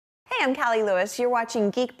Hi, I'm Callie Lewis. You're watching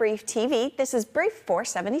Geek Brief TV. This is Brief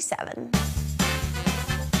 477.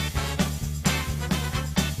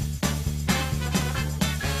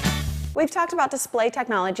 We've talked about display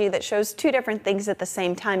technology that shows two different things at the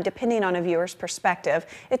same time depending on a viewer's perspective.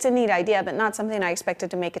 It's a neat idea, but not something I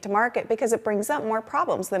expected to make it to market because it brings up more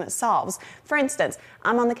problems than it solves. For instance,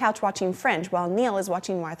 I'm on the couch watching Fringe while Neal is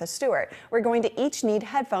watching Martha Stewart. We're going to each need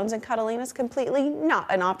headphones and cuddling is completely not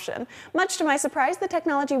an option. Much to my surprise, the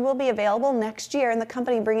technology will be available next year and the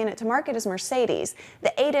company bringing it to market is Mercedes.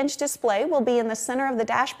 The 8-inch display will be in the center of the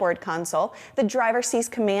dashboard console. The driver sees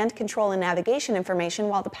command, control, and navigation information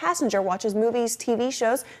while the passenger watches movies, TV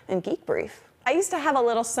shows, and Geek Brief. I used to have a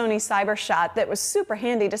little Sony CyberShot that was super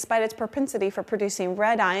handy despite its propensity for producing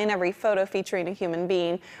red eye in every photo featuring a human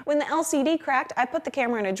being. When the LCD cracked, I put the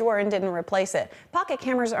camera in a drawer and didn't replace it. Pocket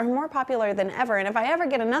cameras are more popular than ever, and if I ever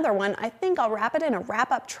get another one, I think I'll wrap it in a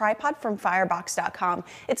wrap-up tripod from Firebox.com.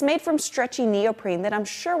 It's made from stretchy neoprene that I'm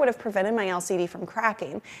sure would have prevented my LCD from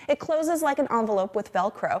cracking. It closes like an envelope with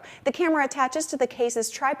Velcro. The camera attaches to the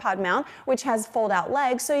case's tripod mount, which has fold-out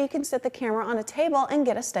legs, so you can sit the camera on a table and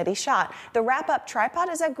get a steady shot. The wrap-up tripod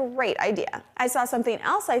is a great idea. I saw something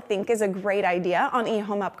else I think is a great idea on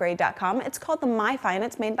eHomeUpgrade.com. It's called the MiFi and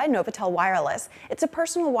it's made by Novatel Wireless. It's a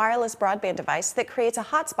personal wireless broadband device that creates a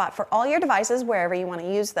hotspot for all your devices wherever you want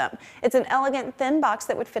to use them. It's an elegant thin box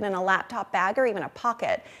that would fit in a laptop bag or even a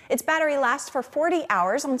pocket. Its battery lasts for 40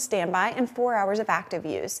 hours on standby and 4 hours of active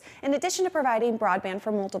use. In addition to providing broadband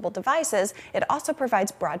for multiple devices, it also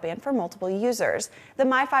provides broadband for multiple users. The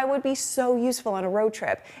MiFi would be so useful on a road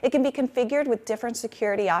trip. It can be configured with different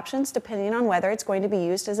security options depending on whether it's going to be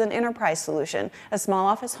used as an enterprise solution, a small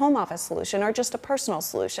office, home office solution, or just a personal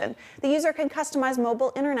solution. The user can customize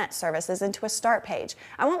mobile internet services into a start page.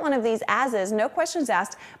 I want one of these as is, no questions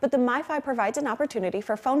asked, but the MiFi provides an opportunity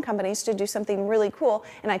for phone companies to do something really cool,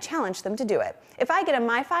 and I challenge them to do it. If I get a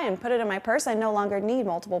MiFi and put it in my purse, I no longer need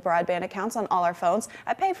multiple broadband accounts on all our phones.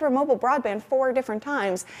 I pay for mobile broadband 4 different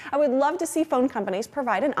times. I would love to see phone companies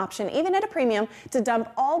provide an option, even at a premium, to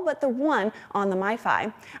dump all but the one on the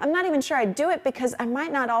MiFi. I'm not even sure I'd do it because I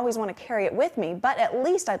might not always want to carry it with me, but at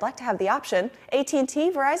least I'd like to have the option.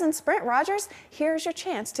 AT&T, Verizon, Sprint, Rogers, here's your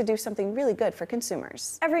chance to do something really good for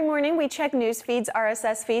consumers. Every morning we check news feeds,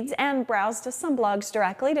 RSS feeds, and browse to some blogs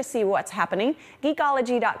directly to see what's happening.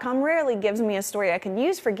 Geekology.com rarely gives me a story I can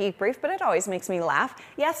use for Geek Brief, but it always makes me laugh.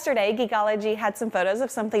 Yesterday, Geekology had some photos of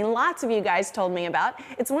something lots of you guys told me about.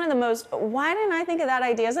 It's one of the most why didn't I think of that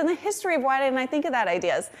ideas in the history of why didn't I think of that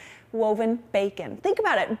ideas. Woven bacon. Think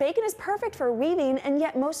about it. Bacon is perfect for weaving, and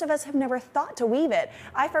yet most of us have never thought to weave it.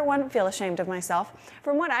 I, for one, feel ashamed of myself.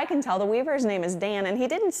 From what I can tell, the weaver's name is Dan, and he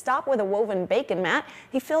didn't stop with a woven bacon mat.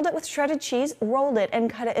 He filled it with shredded cheese, rolled it, and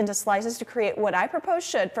cut it into slices to create what I propose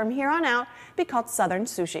should, from here on out, be called Southern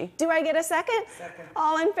sushi. Do I get a second? Second.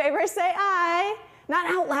 All in favor say aye. Not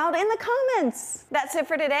out loud in the comments. That's it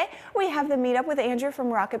for today. We have the meetup with Andrew from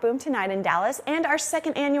Rocket Boom tonight in Dallas, and our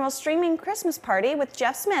second annual streaming Christmas party with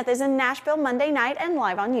Jeff Smith is in Nashville Monday night and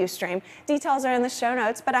live on Ustream. Details are in the show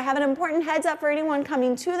notes, but I have an important heads up for anyone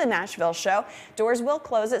coming to the Nashville show. Doors will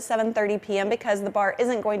close at 7:30 p.m. because the bar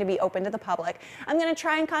isn't going to be open to the public. I'm going to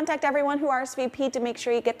try and contact everyone who RSVP'd to make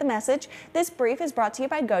sure you get the message. This brief is brought to you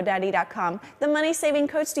by GoDaddy.com. The money-saving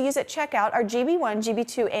codes to use at checkout are GB1,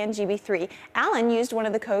 GB2, and GB3. Alan used one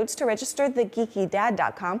of the codes to register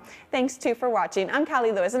thegeekydad.com. Thanks too for watching. I'm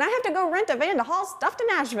Callie Lewis, and I have to go rent a van to haul stuff to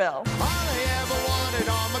Nashville. All I ever wanted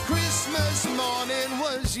on my Christmas morning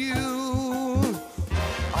was you.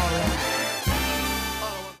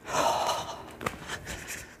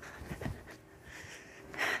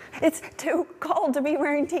 It's too cold to be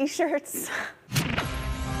wearing t-shirts.